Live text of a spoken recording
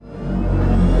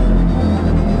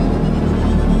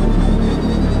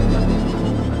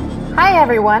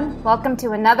everyone. Welcome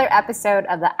to another episode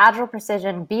of the Agile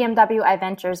Precision BMW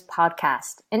iVentures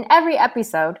podcast. In every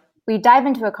episode, we dive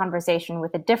into a conversation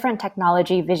with a different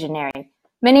technology visionary,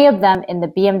 many of them in the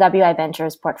BMW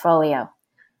iVentures portfolio.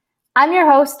 I'm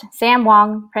your host, Sam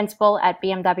Wong, principal at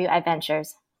BMW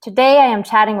iVentures. Today, I am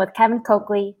chatting with Kevin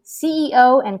Coakley,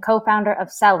 CEO and co-founder of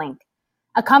Cellink,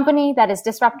 a company that is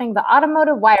disrupting the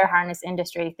automotive wire harness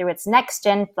industry through its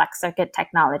next-gen flex circuit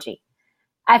technology.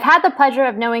 I've had the pleasure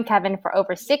of knowing Kevin for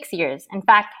over 6 years. In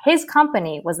fact, his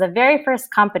company was the very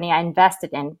first company I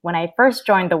invested in when I first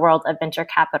joined the world of venture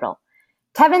capital.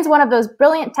 Kevin's one of those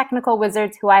brilliant technical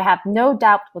wizards who I have no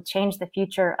doubt will change the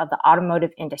future of the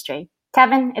automotive industry.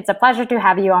 Kevin, it's a pleasure to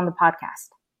have you on the podcast.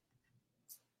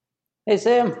 Hey,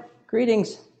 Sam.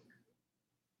 Greetings.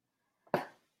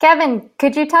 Kevin,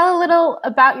 could you tell a little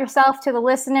about yourself to the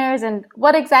listeners and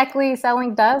what exactly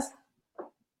Cellink does?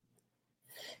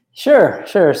 Sure.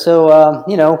 So,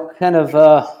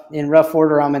 in rough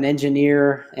order, I'm an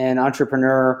engineer and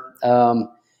entrepreneur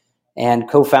and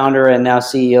co-founder and now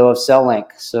CEO of Cellink.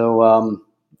 So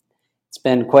it's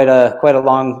been quite a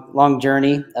long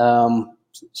journey.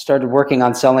 Started working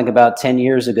on Cellink about 10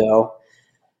 years ago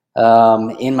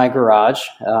in my garage.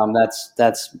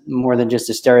 That's more than just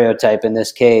a stereotype in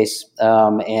this case.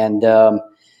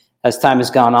 As time has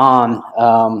gone on,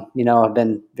 I've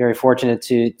been very fortunate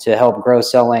to help grow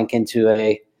Cellink into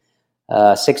a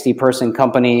 60-person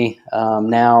company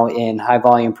now in high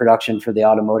volume production for the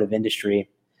automotive industry.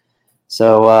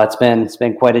 So it's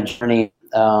been quite a journey,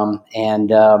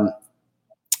 and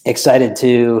excited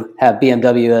to have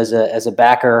BMW as a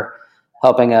backer,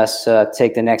 helping us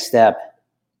take the next step.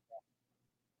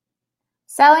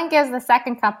 Cellink is the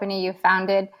second company you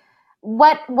founded.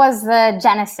 What was the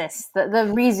genesis,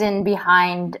 the reason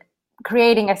behind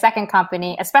creating a second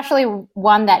company, especially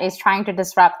one that is trying to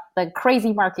disrupt the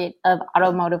crazy market of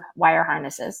automotive wire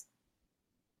harnesses?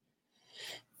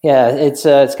 Yeah, it's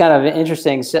kind of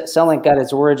interesting. Cellink got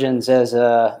its origins as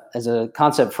a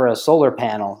concept for a solar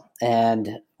panel,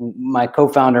 and my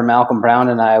co-founder Malcolm Brown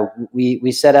and I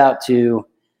we set out to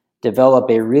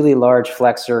develop a really large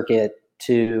flex circuit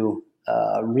to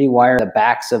rewire the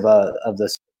backs of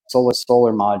the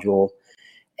solar module.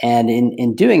 And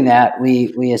in doing that,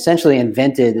 we essentially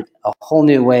invented a whole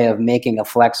new way of making a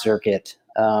flex circuit,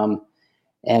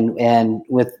 and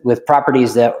with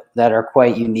properties that are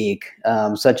quite unique,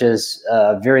 such as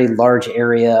a very large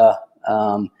area,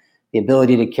 the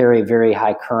ability to carry very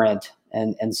high current.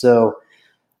 And so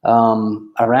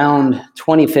around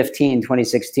 2015,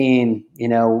 2016,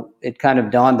 it kind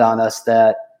of dawned on us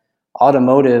that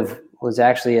automotive was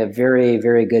actually a very,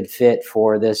 very good fit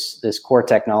for this core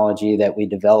technology that we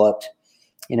developed.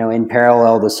 In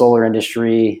parallel, the solar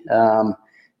industry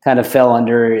kind of fell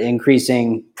under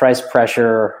increasing price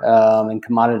pressure and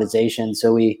commoditization.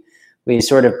 So we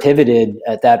sort of pivoted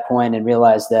at that point and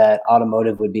realized that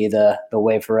automotive would be the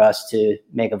way for us to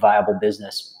make a viable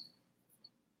business.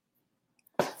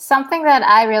 Something that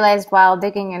I realized while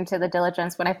digging into the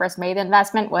diligence when I first made the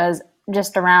investment was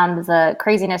just around the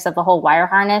craziness of the whole wire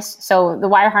harness. So the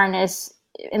wire harness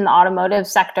in the automotive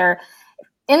sector,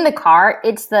 in the car,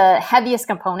 it's the heaviest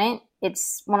component.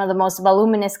 It's one of the most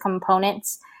voluminous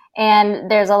components. And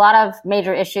there's a lot of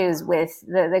major issues with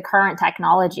the current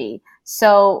technology.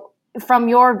 So from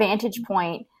your vantage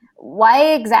point,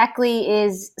 why exactly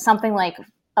is something like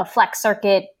a flex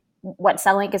circuit, what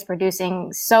Cellink is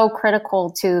producing, so critical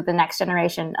to the next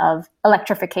generation of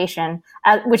electrification,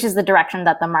 which is the direction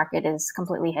that the market is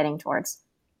completely heading towards?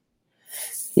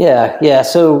 Yeah.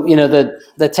 So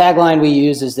the tagline we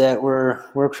use is that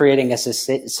we're creating a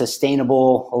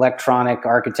sustainable electronic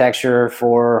architecture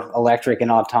for electric and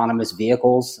autonomous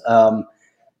vehicles.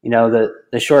 The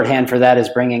shorthand for that is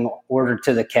bringing order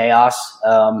to the chaos.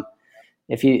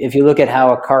 If you look at how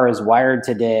a car is wired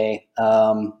today,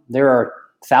 there are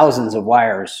thousands of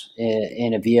wires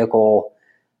in a vehicle,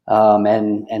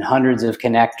 and hundreds of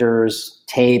connectors,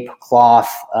 tape, cloth,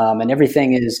 and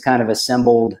everything is kind of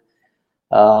assembled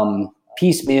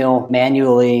piecemeal,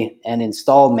 manually, and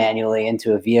installed manually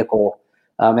into a vehicle.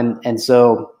 And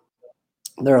so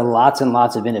there are lots and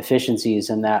lots of inefficiencies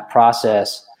in that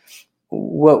process.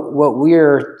 What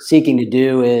we're seeking to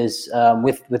do is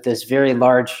with this very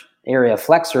large area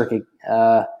flex circuit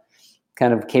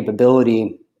kind of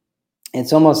capability,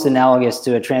 it's almost analogous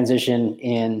to a transition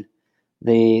in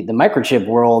the microchip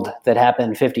world that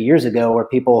happened 50 years ago, where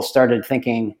people started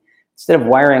thinking, instead of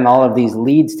wiring all of these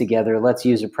leads together, let's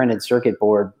use a printed circuit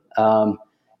board.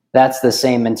 That's the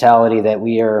same mentality that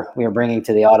we are bringing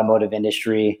to the automotive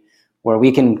industry. where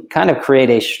we can kind of create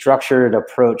a structured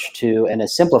approach to and a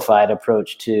simplified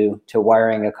approach to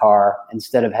wiring a car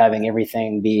instead of having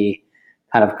everything be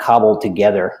kind of cobbled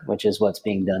together, which is what's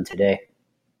being done today.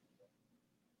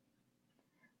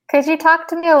 Could you talk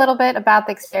to me a little bit about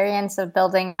the experience of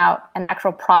building out an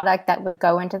actual product that would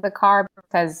go into the car?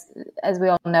 Because as we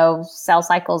all know, cell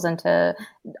cycles into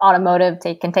automotive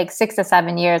can take 6 to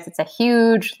 7 years. It's a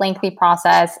huge, lengthy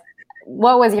process.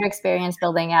 What was your experience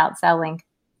building out CellLink?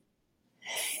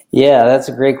 Yeah, that's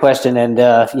a great question. And,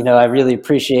 I really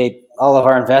appreciate all of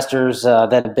our investors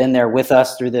that have been there with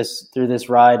us through this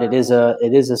ride. It is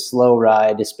a slow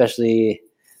ride, especially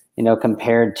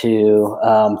compared to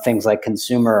things like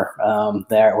consumer,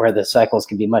 where the cycles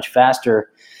can be much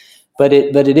faster. But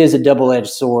it is a double-edged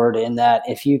sword in that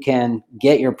if you can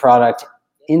get your product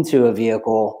into a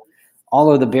vehicle,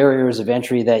 all of the barriers of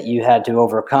entry that you had to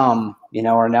overcome,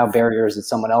 are now barriers that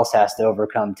someone else has to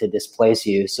overcome to displace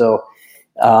you. So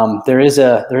there is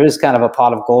kind of a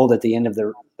pot of gold at the end of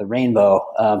the rainbow,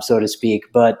 so to speak.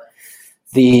 But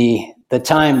the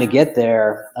time to get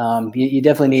there, you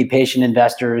definitely need patient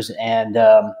investors and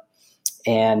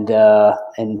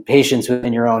patience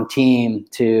within your own team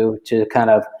to kind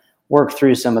of work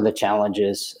through some of the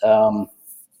challenges.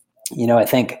 I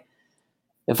think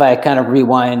if I kind of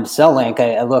rewind CellLink,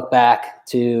 I look back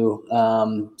to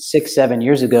 6-7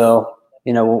 years ago,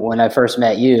 when I first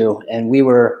met you, and we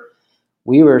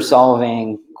were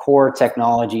solving core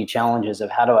technology challenges of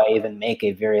how do I even make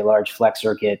a very large flex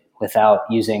circuit without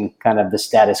using kind of the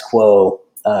status quo,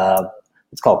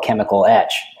 it's called chemical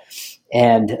etch.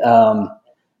 And,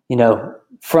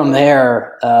 from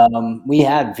there, we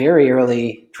had very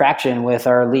early traction with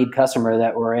our lead customer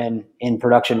that we're in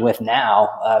production with now,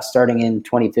 starting in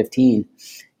 2015,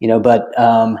 but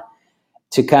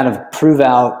to kind of prove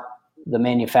out the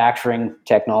manufacturing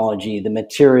technology, the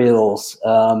materials,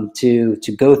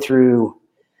 to go through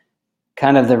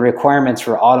kind of the requirements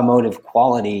for automotive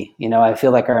quality. I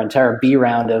feel like our entire B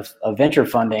round of venture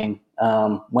funding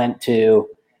went to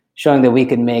showing that we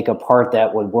could make a part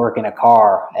that would work in a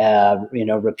car,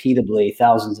 repeatedly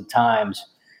thousands of times.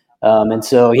 And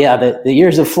so, yeah, the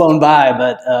years have flown by,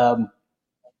 but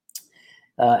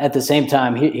at the same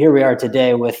time, here we are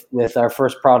today with our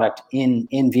first product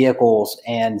in vehicles,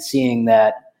 and seeing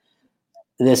that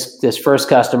this first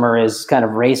customer is kind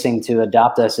of racing to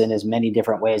adopt us in as many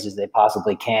different ways as they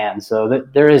possibly can. So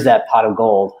there is that pot of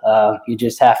gold. You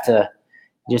just have to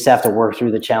work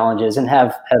through the challenges and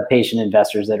have patient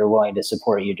investors that are willing to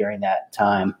support you during that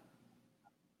time.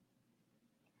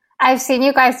 I've seen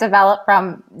you guys develop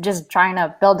from just trying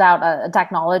to build out a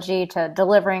technology to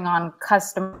delivering on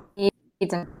customer needs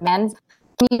and demands.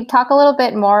 Can you talk a little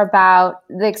bit more about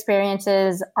the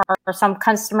experiences or some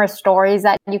customer stories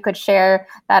that you could share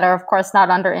that are, of course, not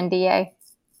under NDA?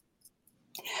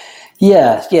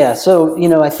 Yeah. So,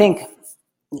 I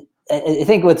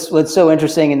think what's so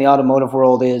interesting in the automotive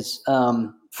world is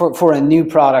for a new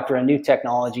product or a new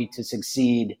technology to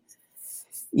succeed,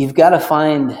 you've got to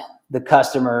find the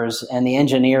customers and the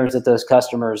engineers at those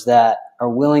customers that are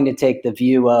willing to take the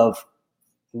view of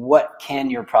what can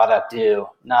your product do,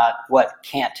 not what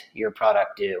can't your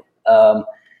product do.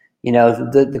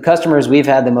 The customers we've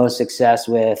had the most success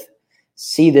with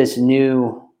see this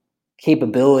new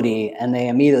capability and they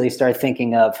immediately start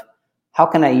thinking of, how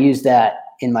can I use that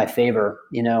in my favor?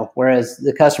 Whereas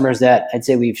the customers that I'd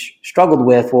say we've struggled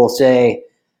with will say,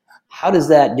 how does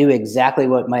that do exactly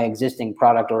what my existing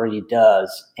product already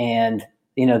does? And,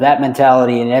 that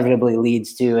mentality inevitably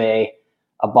leads to a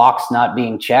box not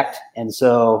being checked. And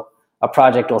so a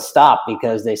project will stop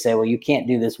because they say, well, you can't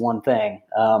do this one thing.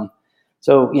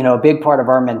 So, a big part of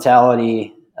our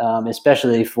mentality,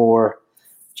 especially for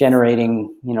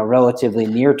generating, relatively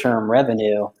near-term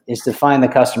revenue, is to find the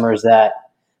customers that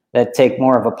take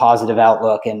more of a positive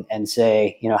outlook and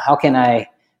say, how can I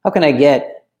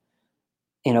get,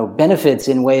 benefits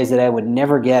in ways that I would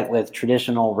never get with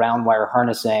traditional round wire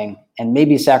harnessing, and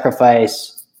maybe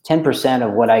sacrifice 10%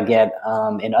 of what I get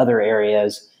in other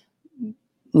areas,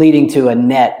 leading to a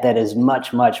net that is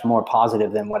much, much more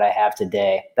positive than what I have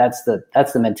today. That's the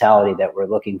mentality that we're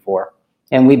looking for.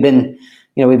 And we've been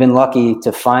lucky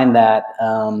to find that.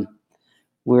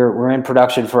 We're in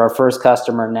production for our first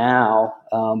customer now.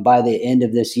 By the end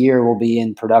of this year, we'll be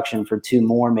in production for 2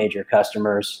 more major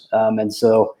customers. And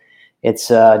so it's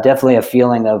definitely a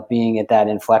feeling of being at that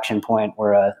inflection point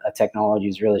where a technology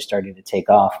is really starting to take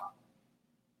off.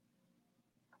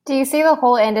 Do you see the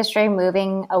whole industry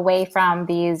moving away from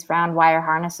these round wire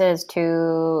harnesses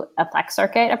to a flex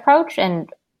circuit approach? And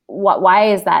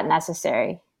why is that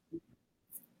necessary?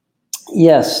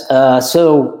 Yes.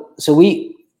 So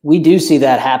we do see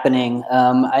that happening.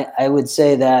 I would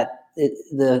say that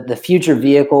the future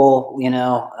vehicle,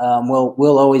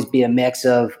 will always be a mix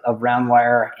of round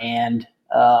wire and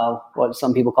what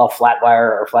some people call flat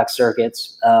wire or flex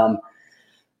circuits.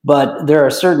 But there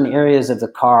are certain areas of the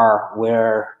car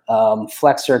where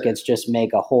flex circuits just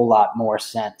make a whole lot more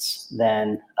sense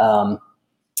than round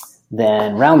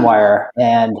wire.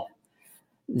 And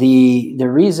the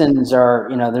reasons are,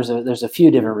 there's a few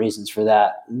different reasons for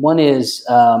that. One is,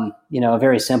 a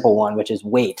very simple one, which is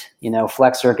weight.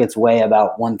 Flex circuits weigh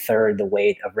about 1/3 the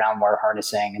weight of round wire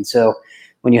harnessing. And so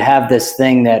when you have this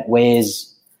thing that weighs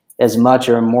as much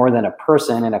or more than a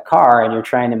person in a car, and you're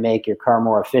trying to make your car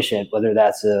more efficient, whether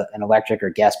that's an electric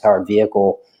or gas powered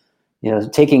vehicle,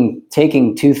 taking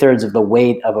 2/3 of the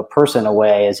weight of a person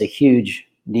away is a huge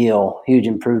deal, huge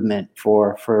improvement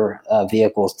for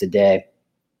vehicles today.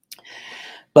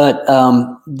 But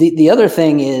the other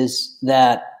thing is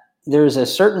that there's a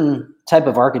certain type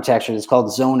of architecture that's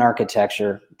called zone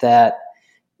architecture that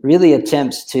really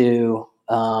attempts to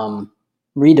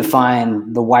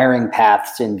redefine the wiring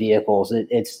paths in vehicles.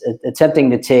 It's attempting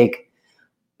to take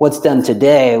what's done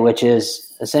today, which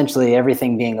is essentially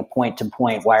everything being a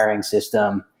point-to-point wiring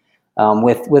system,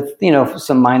 with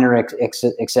some minor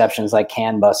exceptions like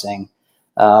CAN busing.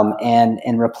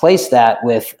 And replace that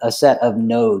with a set of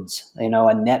nodes,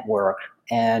 a network.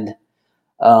 And,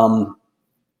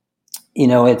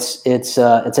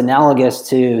 it's analogous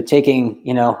to taking,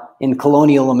 in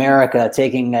colonial America,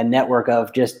 taking a network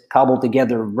of just cobbled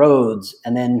together roads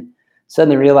and then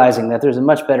suddenly realizing that there's a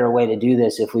much better way to do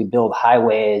this if we build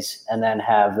highways and then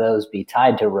have those be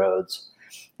tied to roads.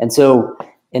 And so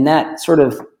in that sort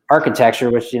of architecture,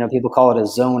 which, people call it a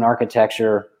zone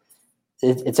architecture,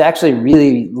 it's actually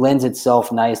really lends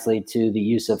itself nicely to the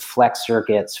use of flex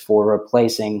circuits for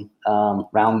replacing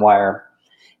round wire,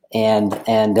 and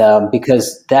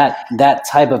because that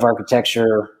type of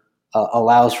architecture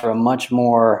allows for a much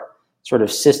more sort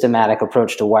of systematic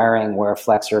approach to wiring, where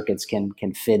flex circuits can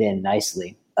fit in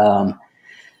nicely. The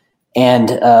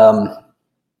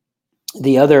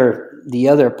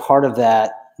other part of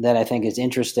that I think is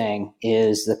interesting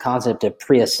is the concept of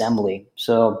pre-assembly.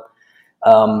 So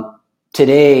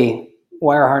today,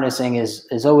 wire harnessing is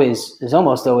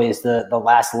almost always the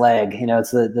last leg.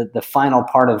 It's the final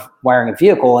part of wiring a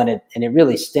vehicle, and it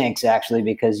really stinks actually,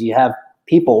 because you have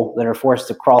people that are forced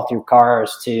to crawl through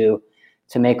cars to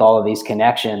make all of these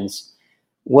connections.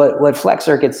 What flex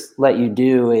circuits let you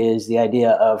do is the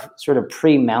idea of sort of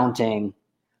pre-mounting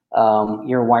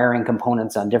your wiring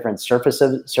components on different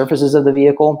surfaces of the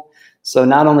vehicle. So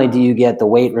not only do you get the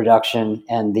weight reduction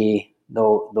and the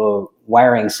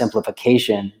wiring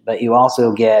simplification, but you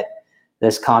also get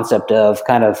this concept of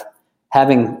kind of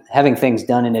having things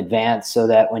done in advance, so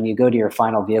that when you go to your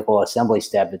final vehicle assembly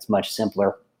step, it's much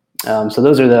simpler. So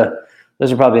those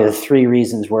are probably the three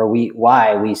reasons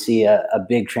why we see a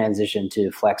big transition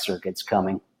to flex circuits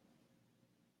coming.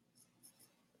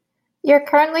 You're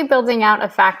currently building out a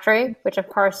factory, which of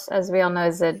course, as we all know,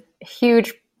 is a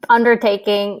huge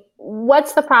undertaking.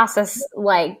 What's the process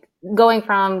like, going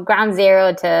from ground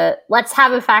zero to let's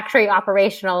have a factory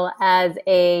operational as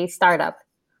a startup?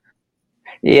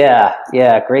 Yeah,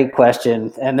 great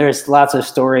question. And there's lots of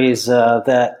stories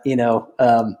that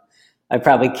I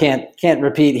probably can't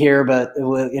repeat here, but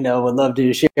would love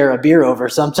to share a beer over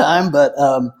sometime. But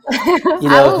I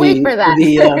will wait for that.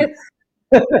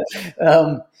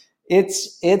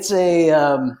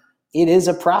 It is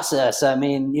a process. I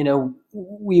mean,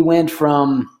 we went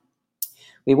from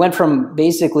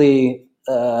basically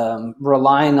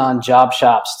relying on job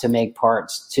shops to make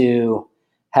parts to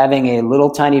having a little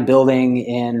tiny building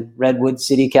in Redwood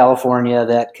City, California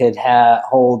that could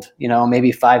hold, maybe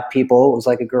 5 people. It was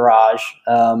like a garage.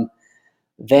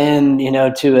 Then,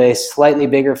 to a slightly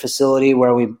bigger facility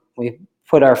where we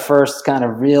put our first kind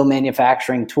of real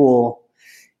manufacturing tool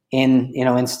in,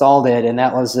 installed it. And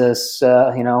that was this,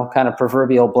 kind of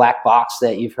proverbial black box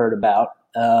that you've heard about.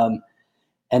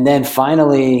 And then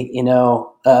finally,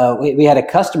 we had a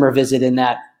customer visit in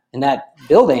that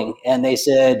building, and they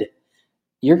said,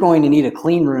 "You're going to need a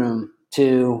clean room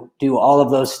to do all of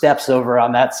those steps over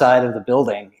on that side of the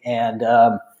building." And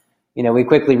we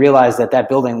quickly realized that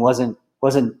building wasn't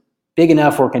big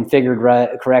enough or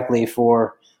configured correctly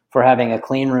for having a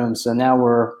clean room. So now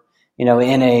we're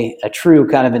in a true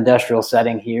kind of industrial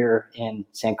setting here in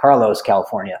San Carlos,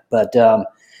 California. But it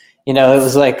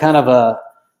was like kind of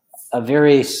a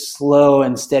very slow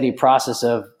and steady process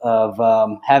of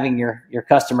having your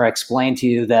customer explain to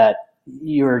you that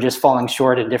you were just falling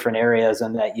short in different areas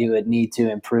and that you would need to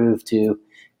improve to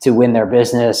win their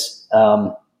business.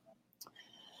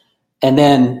 And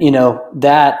then,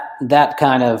 that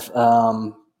kind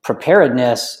of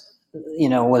preparedness,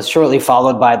 was shortly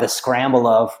followed by the scramble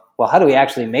of, well, how do we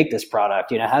actually make this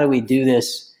product? How do we do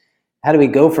this? How do we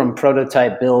go from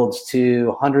prototype builds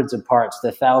to hundreds of parts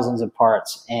to thousands of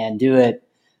parts and do it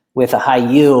with a high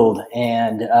yield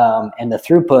and the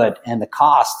throughput and the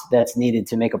cost that's needed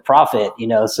to make a profit?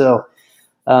 So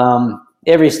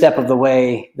every step of the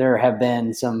way there have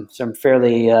been some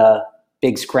fairly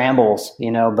big scrambles,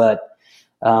 but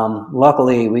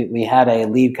luckily we had a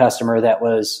lead customer that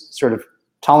was sort of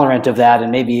tolerant of that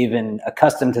and maybe even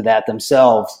accustomed to that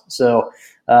themselves. So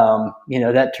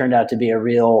that turned out to be a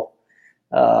real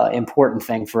important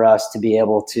thing for us to be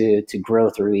able to grow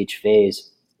through each phase.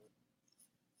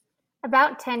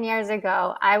 About 10 years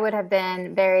ago, I would have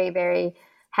been very, very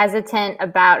hesitant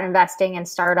about investing in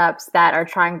startups that are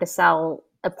trying to sell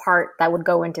a part that would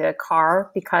go into a car,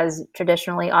 because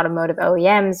traditionally automotive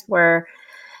OEMs were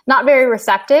not very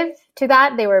receptive to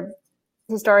that. They were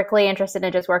historically interested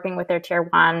in just working with their tier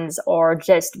ones or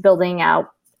just building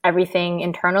out everything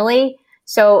internally.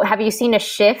 So have you seen a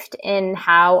shift in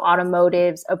how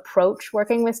automotives approach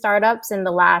working with startups in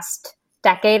the last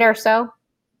decade or so?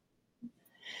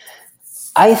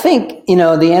 I think,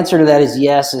 the answer to that is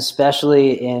yes,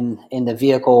 especially in the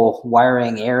vehicle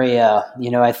wiring area.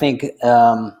 I think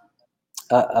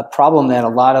a problem that a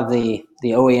lot of the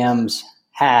OEMs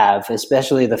have,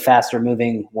 especially the faster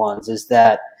moving ones, is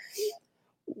that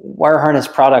wire harness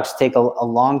products take a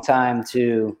long time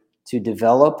to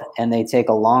develop, and they take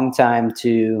a long time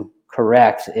to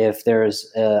correct if there's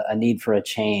a need for a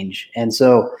change. And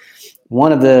so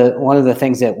one of the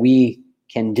things that we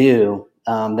can do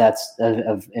that's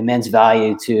of immense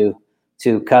value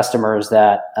to customers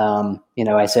that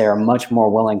I say are much more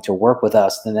willing to work with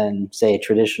us than say a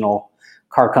traditional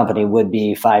car company would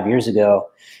be 5 years ago.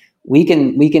 We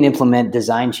can implement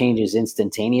design changes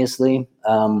instantaneously.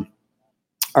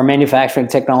 Our manufacturing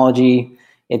technology,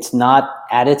 it's not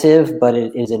additive, but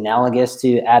it is analogous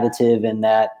to additive in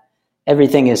that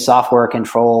everything is software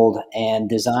controlled, and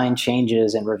design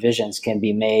changes and revisions can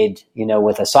be made,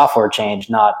 with a software change,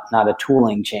 not a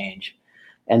tooling change.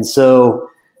 And so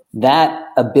that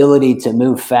ability to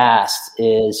move fast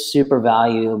is super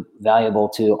valuable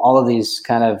to all of these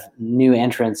kind of new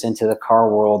entrants into the car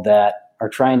world that are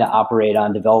trying to operate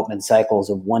on development cycles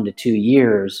of 1 to 2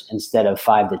 years instead of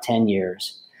 5 to 10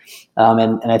 years.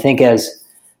 And I think as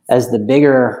the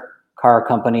bigger car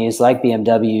companies like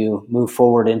BMW move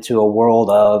forward into a world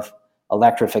of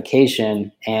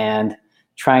electrification and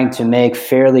trying to make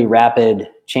fairly rapid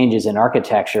changes in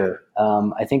architecture,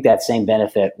 I think that same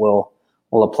benefit will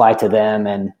apply to them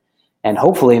and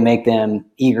hopefully make them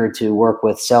eager to work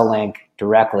with CellLink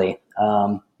directly.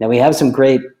 Now we have some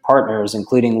great partners,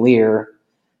 including Lear,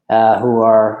 who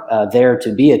are there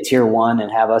to be a tier one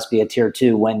and have us be a tier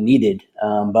two when needed.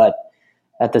 But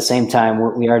at the same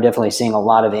time, we are definitely seeing a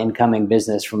lot of incoming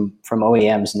business from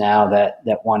OEMs now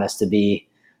that want us to be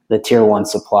the tier one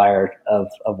supplier of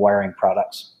wiring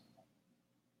products.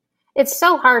 It's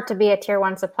so hard to be a tier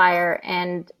one supplier.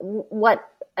 And what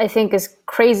I think is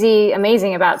crazy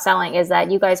amazing about CellLink is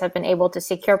that you guys have been able to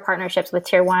secure partnerships with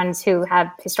tier ones who have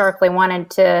historically wanted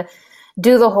to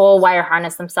do the whole wire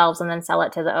harness themselves and then sell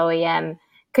it to the OEM.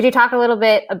 Could you talk a little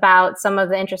bit about some of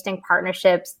the interesting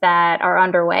partnerships that are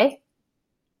underway?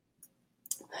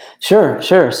 Sure.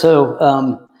 So,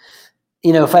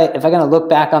 if I kind of look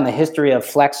back on the history of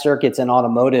flex circuits in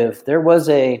automotive, there was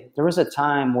a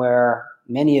time where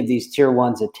many of these tier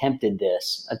ones attempted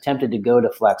to go to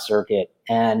flex circuit,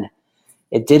 and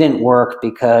it didn't work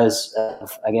because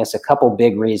of, I guess, a couple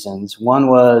big reasons. One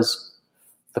was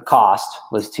the cost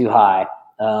was too high,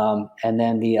 and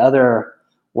then the other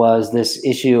was this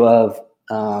issue of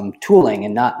tooling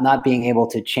and not being able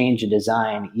to change a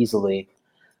design easily.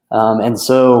 And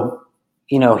so,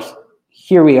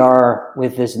 here we are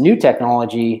with this new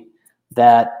technology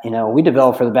that, we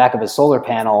developed for the back of a solar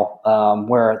panel,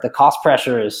 where the cost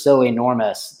pressure is so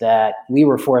enormous that we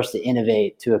were forced to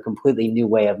innovate to a completely new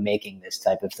way of making this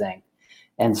type of thing.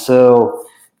 And so,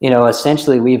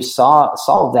 essentially we've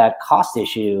solved that cost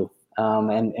issue,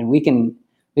 and we can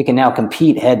now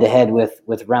compete head to head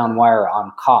with round wire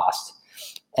on cost.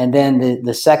 And then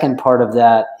the second part of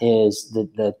that is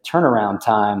the turnaround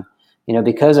time.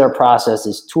 Because our process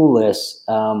is toolless,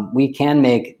 we can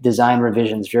make design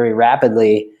revisions very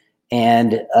rapidly,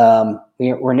 and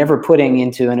we're never putting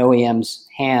into an OEM's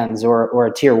hands or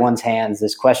a tier one's hands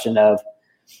this question of,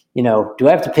 do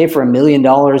I have to pay for $1 million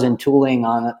in tooling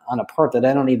on a part that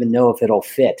I don't even know if it'll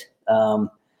fit?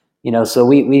 So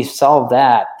we solved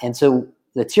that. And so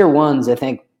the tier ones, I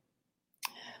think,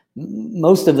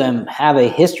 most of them have a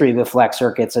history with flex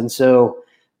circuits. And so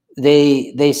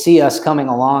they see us coming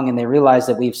along and they realize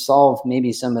that we've solved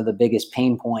maybe some of the biggest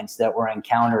pain points that were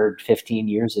encountered 15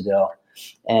 years ago.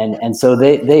 And so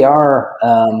they are,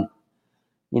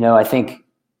 I think,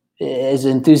 as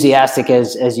enthusiastic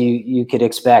as you could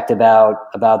expect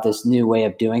about this new way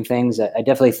of doing things. I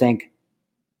definitely think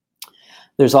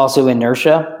there's also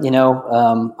inertia. I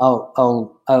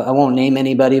won't name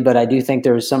anybody, but I do think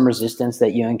there's some resistance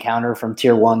that you encounter from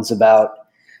tier ones about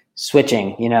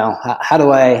switching. How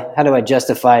do I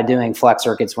justify doing flex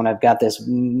circuits when I've got this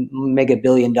mega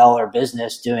billion-dollar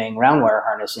business doing round wire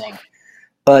harnessing?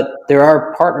 But there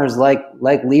are partners like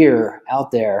Lear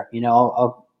out there.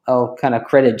 I'll kind of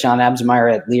credit John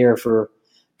Absmeyer at Lear for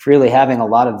really having a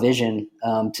lot of vision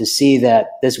to see that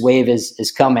this wave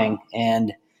is coming,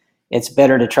 and it's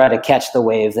better to try to catch the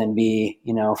wave than be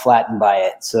flattened by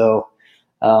it. So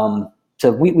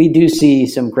we do see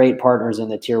some great partners in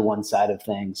the tier one side of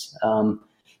things,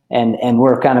 and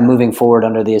we're kind of moving forward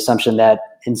under the assumption that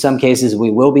in some cases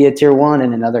we will be a tier one,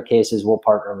 and in other cases we'll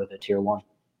partner with a tier one.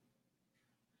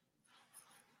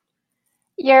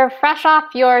 You're fresh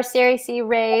off your Series C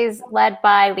raise led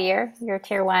by Lear, your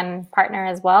tier one partner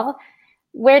as well.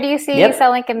 Where do you see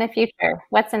CellLink in the future?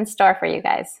 What's in store for you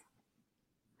guys?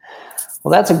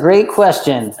 Well, that's a great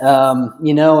question.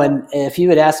 And if you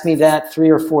had asked me that 3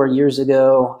 or 4 years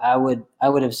ago, I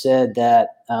would have said that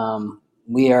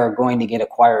we are going to get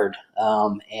acquired,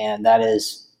 and that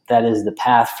is the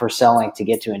path for CellLink to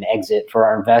get to an exit for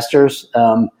our investors.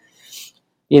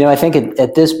 I think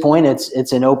at this point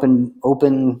it's an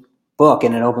open book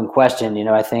and an open question.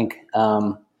 I think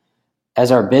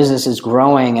as our business is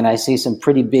growing and I see some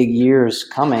pretty big years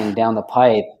coming down the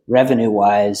pipe revenue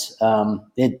wise,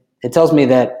 it tells me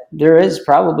that there is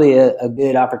probably a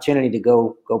good opportunity to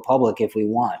go public if we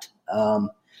want. And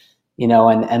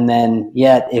then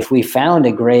yet if we found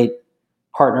a great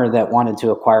partner that wanted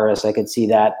to acquire us, I could see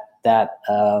that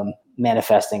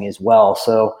manifesting as well.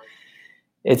 So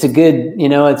it's a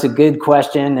good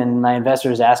question, and my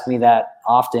investors ask me that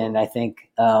often. I think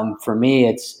for me,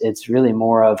 it's really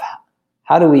more of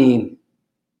how do we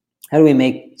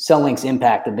make CellLink's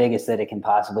impact the biggest that it can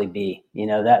possibly be.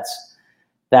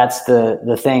 That's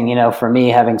the thing. For me,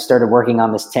 having started working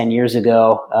on this 10 years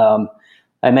ago,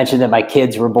 I mentioned that my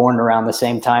kids were born around the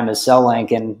same time as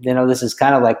CellLink, and this is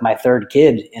kind of like my third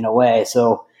kid in a way.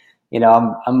 So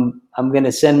I'm going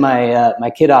to send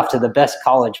my kid off to the best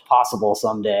college possible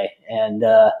someday, and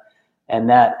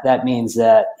that means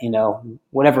that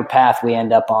whatever path we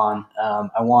end up on,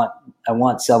 I want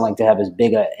CellLink to have as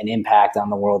big an impact on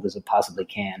the world as it possibly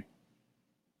can.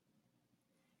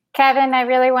 Kevin, I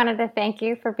really wanted to thank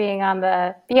you for being on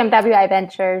the BMW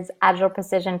iVentures Agile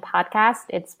Precision podcast.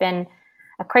 It's been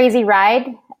a crazy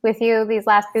ride with you these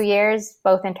last few years,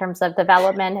 both in terms of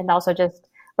development and also just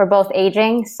we're both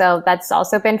aging, so that's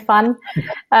also been fun.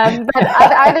 But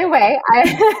either way,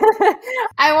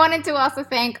 I wanted to also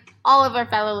thank all of our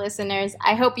fellow listeners.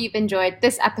 I hope you've enjoyed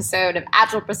this episode of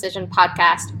Agile Precision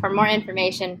Podcast. For more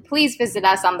information, please visit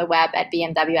us on the web at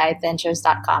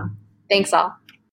bmwiventures.com. Thanks all.